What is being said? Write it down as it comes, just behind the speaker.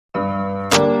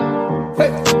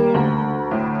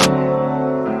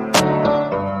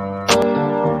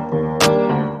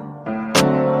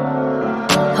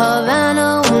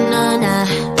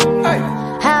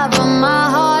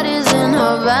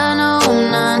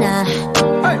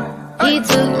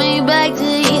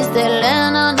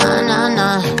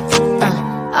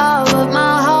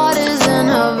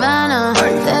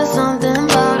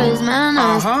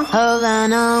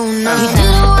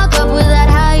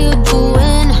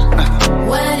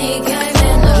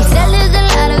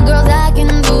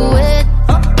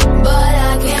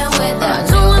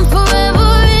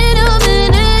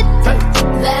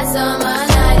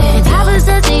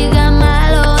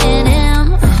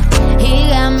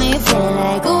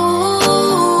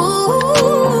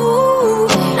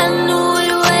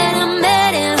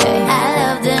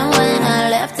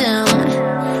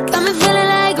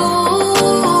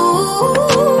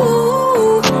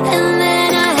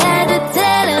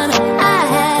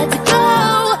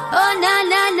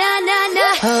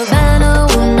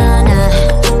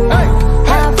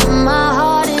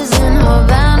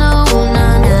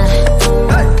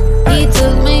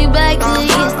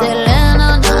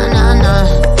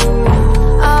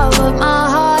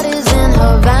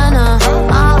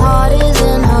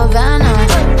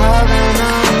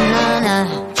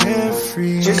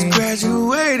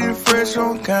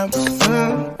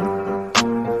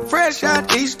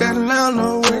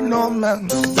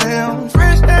Damn,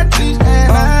 fresh that cheese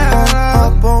and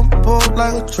up on board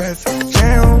like a traffic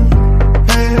jam.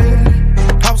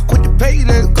 Man, I was quick to pay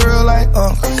that girl like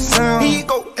Uncle Sam. Here you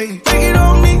go, ayy, take it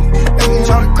on me. Ayy,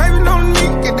 Charlie craving on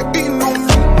me, get the beating on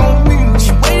me, on me.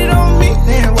 She waited on me,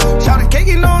 damn, Charlie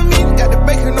caking on me, got the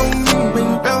bacon on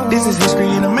me. This is history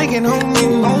and I'm making on me.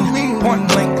 Point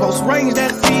blank, close range,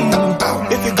 that's me.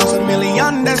 If it goes a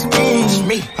million, that's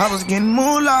me. I was getting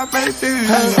moolah, baby.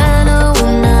 Havana,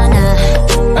 ooh, nah, nah.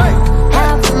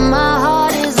 Half of my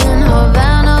heart is in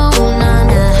Havana, ooh, nah,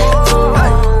 nah.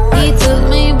 He took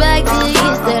me back to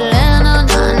East Atlanta,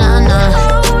 nah, nah, nah.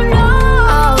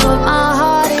 All of my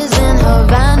heart is in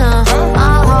Havana.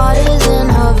 My heart is in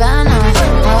Havana.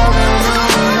 Havana,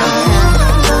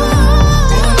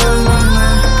 ooh, nah,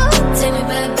 nah. Take me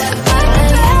back, back, back.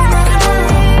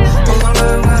 Take me back,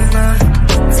 back, back.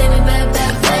 Take me back,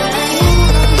 back, back. Take me back,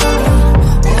 back,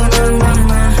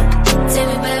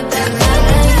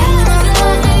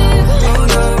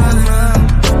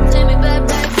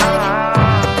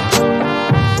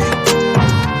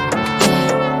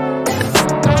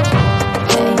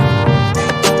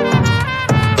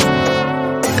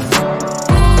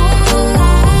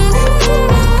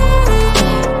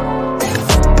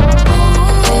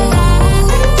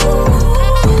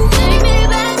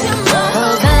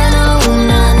 Havana, ooh,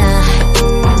 nah, nah.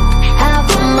 Half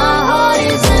of my heart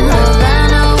is in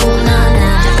Havana, ooh, nah,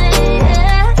 nah.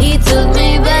 He took me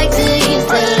back to East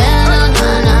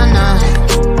Atlanta, nah, nah, nah.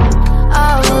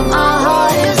 All of my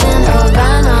heart is in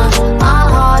Havana. My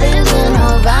heart is in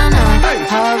Havana.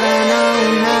 Havana,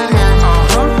 ooh, nah, nah.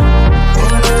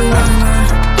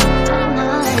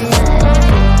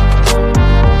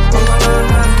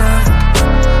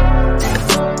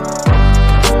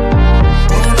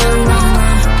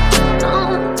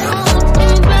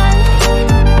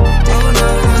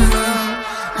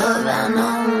 Havana,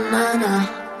 ooh, nah, nah.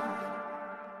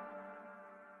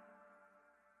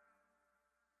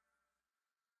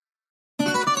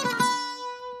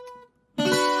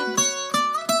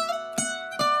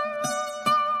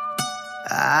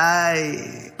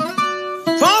 Ay.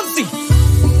 Fonsi,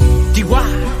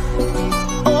 Chihuahua.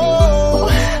 Oh,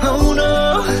 oh no,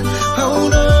 oh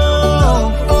no.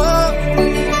 Oh.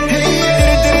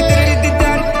 Hey,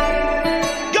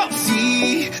 Yo.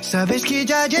 sí, sabes que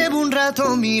ya llevo un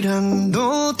rato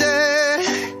mirándote.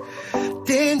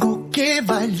 Tengo que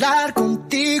bailar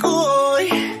contigo hoy.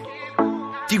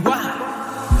 Chihuahua.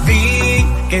 Vi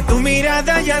que tu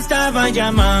mirada ya estaba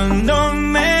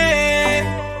llamándome.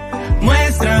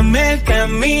 Muéstrame el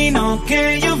camino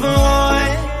que yo voy.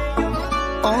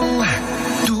 Oh,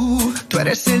 tú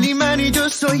eres el imán y yo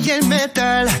soy el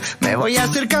metal. Me voy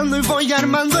acercando y voy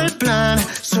armando el plan.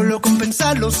 Solo con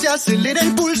pensarlo se acelera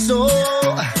el pulso.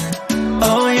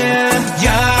 Oh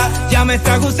yeah, ya me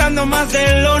está gustando más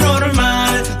de lo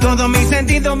normal. Todos mis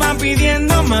sentidos van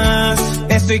pidiendo más.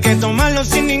 Esto hay que tomarlo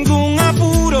sin ningún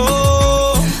apuro.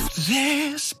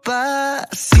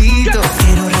 Despacito,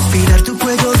 quiero respirar tu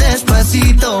cuello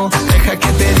despacito. Deja que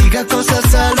te diga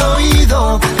cosas al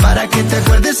oído, para que te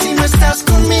acuerdes si no estás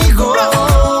conmigo.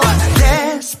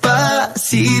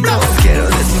 Despacito, quiero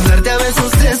desnudarte a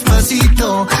besos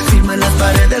despacito. Firma las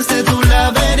paredes de tu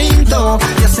laberinto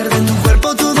y hacer de tu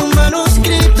cuerpo todo un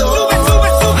manuscrito. Sube, sube,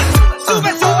 sube,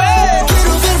 sube, sube.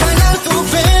 Quiero ver bailar tu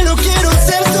pelo, quiero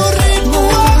ser tu ritmo.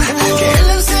 Que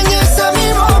le enseñes a mi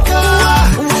boca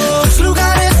tus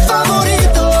lugares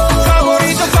favoritos.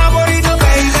 Favorito, favorito,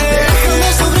 baby. Déjame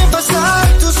sobrepasar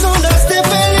tus zonas de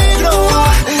peligro,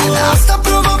 hasta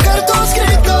provocar tus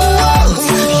gritos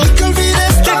y que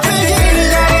olvides tu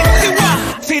apellido.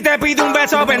 Si te pido un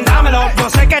beso, ven dámelo. Yo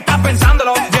sé que estás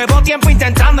pensándolo. Llevo tiempo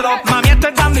intentándolo. Mami,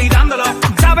 estoy dando y dándolo.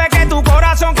 Sabe que tu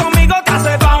corazón conmigo te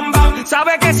hace bam bam.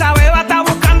 Sabe que esa beba está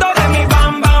buscando de mi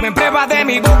bam bam. Me pruebas de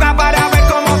mi boca para ver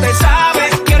cómo te sabe.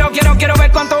 Quiero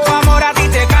ver cuánto amor a ti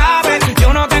te cabe.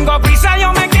 Yo no tengo prisa,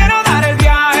 yo me quiero dar el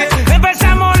viaje.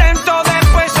 Empecemos lento,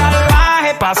 después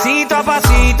salvaje. Pasito a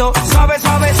pasito, suave,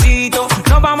 suavecito.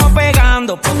 Nos vamos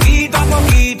pegando poquito a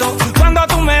poquito. Cuando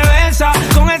tú me besas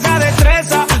con esa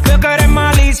destreza, veo que eres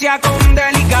malicia con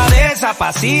delicadeza.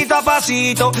 Pasito a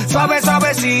pasito, suave,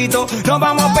 suavecito. Nos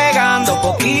vamos pegando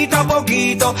poquito a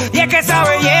poquito. Y es que esa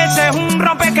belleza es un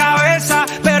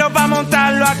rompecabezas, pero para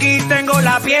montarlo aquí tengo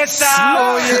la pieza.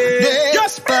 Oye,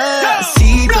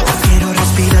 Despacito, quiero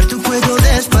respirar tu cuello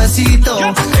despacito.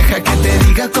 Deja que te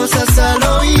diga cosas al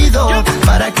oído,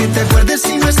 para que te acuerdes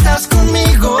si no estás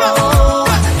conmigo.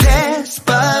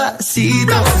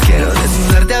 Despacito, quiero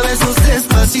desnudarte a besos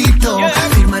despacito.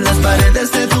 Firma las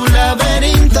paredes de tu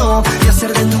laberinto y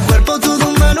hacer de tu cuerpo todo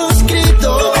un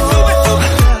manuscrito.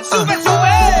 sube, sube,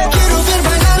 sube. Quiero ver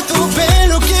bailar tu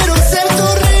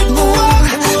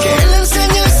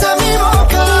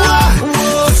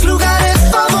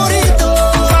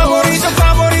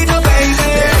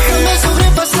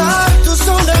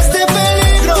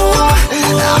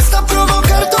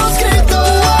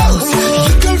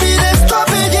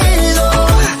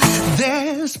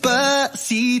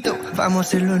Vamos a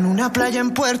hacerlo en una playa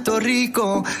en Puerto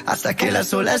Rico, hasta que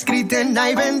las olas griten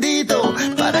ay bendito,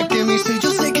 para que mi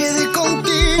sello se quede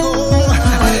contigo.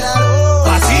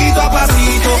 Pasito a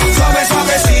pasito, suave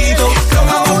suavecito, lo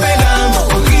vamos pegando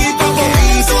poquito a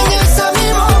poquito. Esa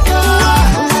mi boca,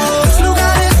 los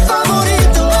lugares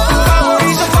favoritos.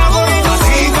 Favorito, favorito.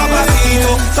 Pasito a pasito,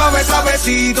 suave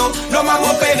suavecito, lo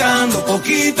vamos pegando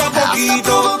poquito a poquito. Hasta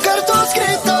provocar tus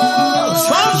gritos,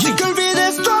 Fonsi, que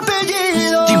olvides tu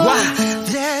apellido.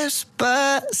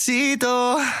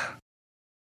 Despacito.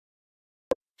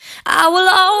 I will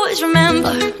always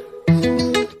remember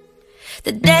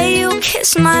the day you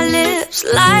kissed my lips,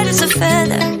 light as a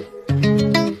feather.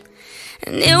 And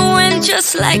it went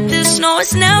just like this. No,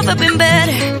 it's never been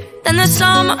better than the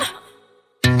summer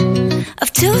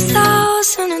of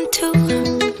 2002.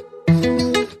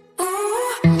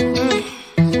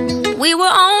 We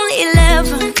were only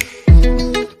 11,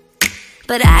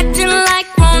 but acting like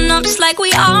grown-ups, like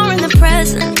we are in the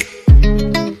present.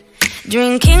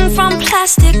 Drinking from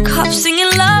plastic cups, singing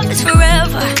love is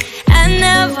forever and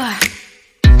never.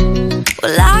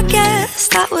 Well, I guess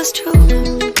that was true.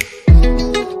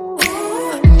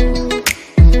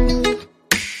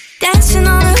 Dancing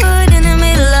on the hood in the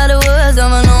middle of the woods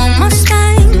of an old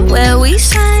Mustang, where we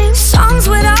sang songs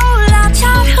with all our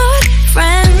childhood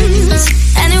friends.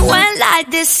 And it went like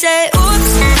this, say,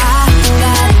 oops, I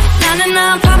got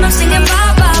 99 problems singing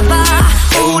bye, bye, bye.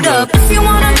 Hold up, if you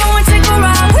wanna go and take a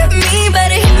ride with me,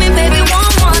 better hit me, baby,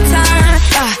 one more time.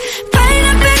 Paint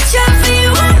a picture for you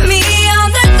and me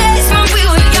on the days when we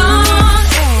were young,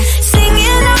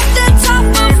 singing off the top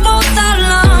of both our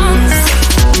lungs.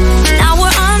 Now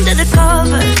we're under the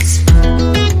covers.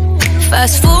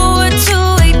 Fast forward to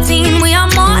 18, we are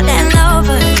more than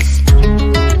lovers.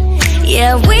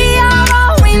 Yeah, we are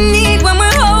all we need when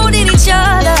we're holding each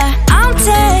other. I'm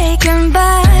taken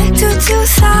back to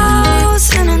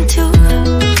 2002.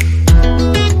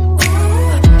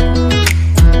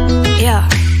 Yeah,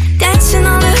 dancing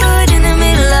on the hood in the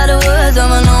middle of the woods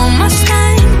of an old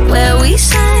Mustang, where we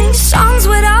sang songs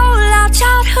with all our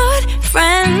childhood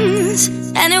friends.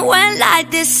 And it went like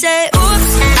this, say,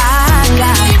 oops, I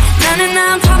got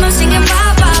 99 problems singing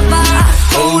bye, bye, bye.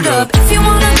 Hold up, if you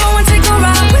wanna go and take a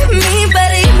ride with me,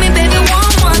 better hit me, baby,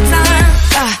 one more time.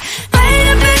 Paint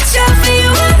a picture for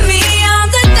you and me on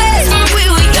the days when we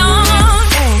were young,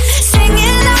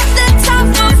 singing off the top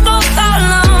of both our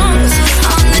lungs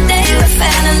on the day we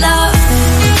fell in love.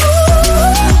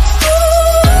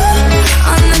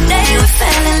 On the day we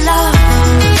fell in love.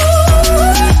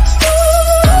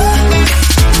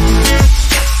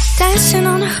 Dancing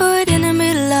on the hood in the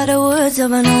middle of the woods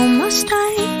of an old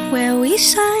Mustang, where we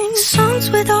sang songs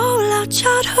with all our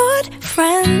childhood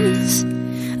friends.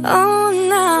 Oh,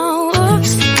 now,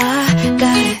 oops, I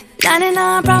got it.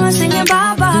 99 problems singing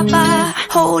bye, bye, bye.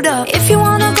 Hold up, if you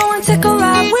wanna go and take a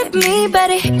ride with me,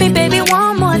 better hit me, baby,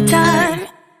 one more time.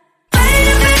 Paint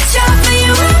a picture for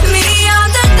you and me on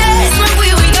the days when we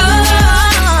were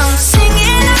young,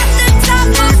 singing at the top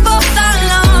of both our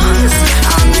lungs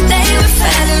on the day we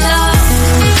fell in love.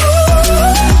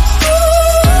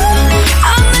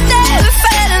 On the day we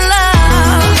fell in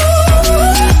love.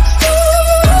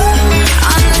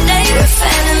 On the day we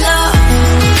fell in love.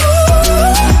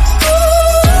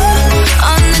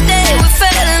 On the day we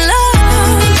fell in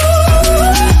love.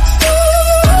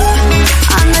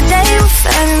 On the day we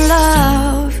fell in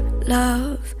love.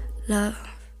 Love, love.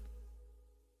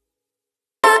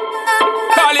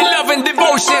 Call it love and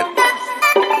devotion.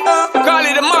 Call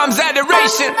it a mom's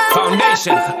adoration.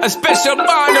 Foundation, a special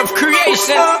bond of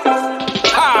creation.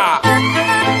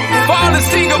 For all the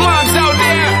single moms out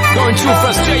there going through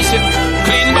frustration,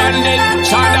 Clean Bandit,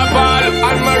 China Ball,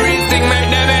 and Marie thing make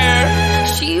them air.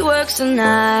 She works the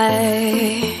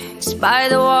nights by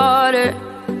the water.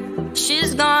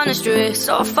 She's gone astray,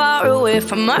 so far away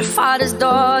from her father's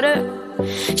daughter.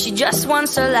 She just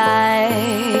wants a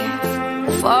life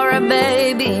for a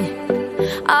baby.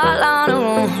 All on her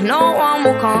own, no one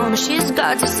will come. She's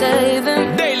got to save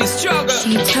him. Daily struggle.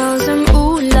 She tells him,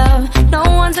 ooh, love, no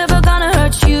one's ever gonna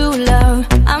hurt you, love.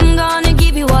 I'm gonna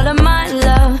give you all of my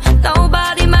love.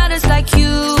 Nobody matters like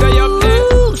you. Stay up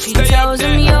there. She tells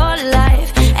him your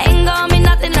life ain't gonna be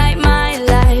nothing like my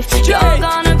life. You're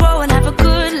gonna grow and have a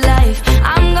good life.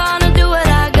 I'm gonna do what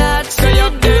I got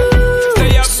to do.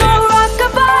 So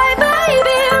rock-a-bye,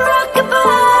 baby,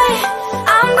 rock-a-bye.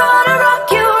 I'm gonna rock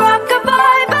you,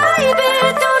 rock-a-bye, baby,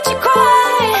 don't you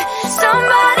cry.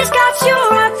 Somebody's got you,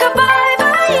 rock-a-bye,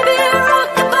 baby,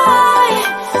 rock-a-bye.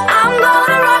 I'm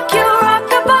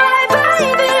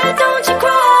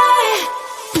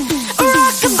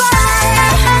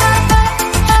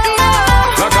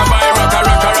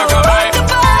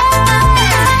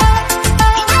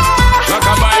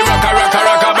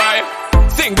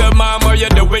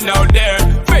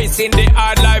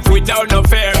life without no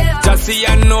fear. Just see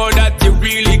and know that you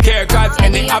really care, cause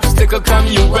any obstacle come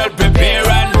you well prepare.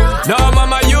 And no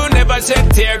mama, you never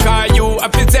shed tear, cause you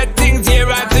have to set things year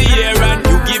after year. And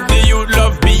you give the youth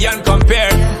love beyond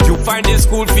compare. You find the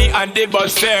school fee and the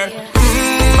bus fare.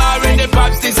 Already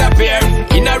pops disappear.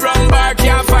 In a wrong bar,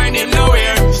 can't find him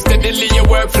nowhere. Steadily your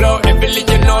workflow, everything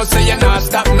you know, so you're not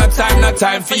stop, no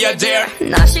time for your dear.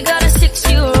 Now she got a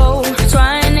 6-year-old,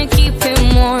 trying to keep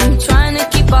him warm, trying to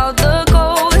keep out the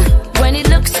cold. When he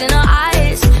looks in her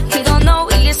eyes, he don't know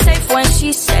he is safe when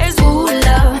she says, ooh,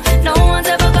 love, no one's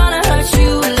ever gonna hurt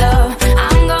you, love.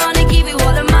 I'm gonna give you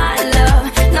all of my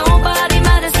love. Nobody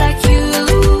matters like you.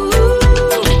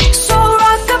 So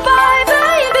rock-a-bye,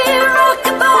 baby,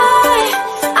 rock-a-bye.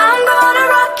 I'm gonna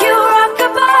rock you,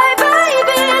 rock-a-bye,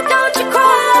 baby, don't you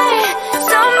cry.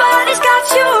 Somebody's got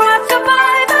you,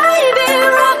 rock-a-bye, baby,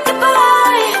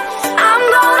 rock-a-bye. I'm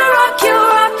gonna rock you,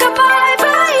 rock-a-bye,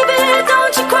 baby,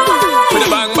 don't you cry. With a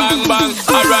bang, bang, bang,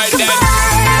 alright then.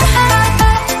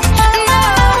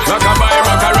 Rock-a-bye,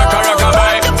 rock-a-rock-a,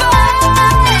 rock-a-bye.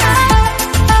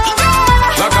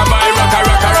 Rock-a-bye,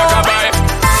 rock-a-rock-a, rock-a-bye.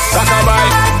 Rock-a-bye,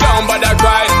 down by the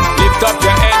cry. Lift up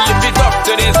your head, lift it up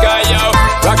to the sky, yo.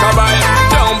 Rock-a-bye,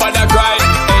 down by the cry.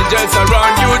 Angels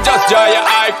around you, just draw your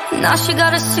eye. Now she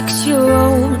got a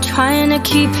 6-year-old, trying to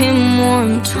keep him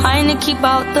warm, trying to keep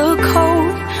out the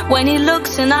cold. When he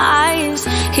looks in her eyes,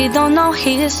 he don't know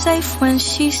he is safe when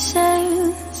she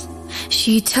says,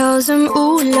 she tells him,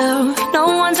 ooh, love, no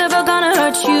one's ever gonna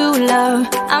hurt you, love.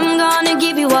 I'm gonna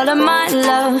give you all of my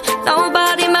love.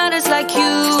 Nobody matters like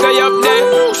you. Stay up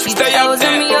there, She stay up tells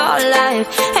there. him your life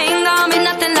ain't gonna be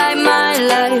nothing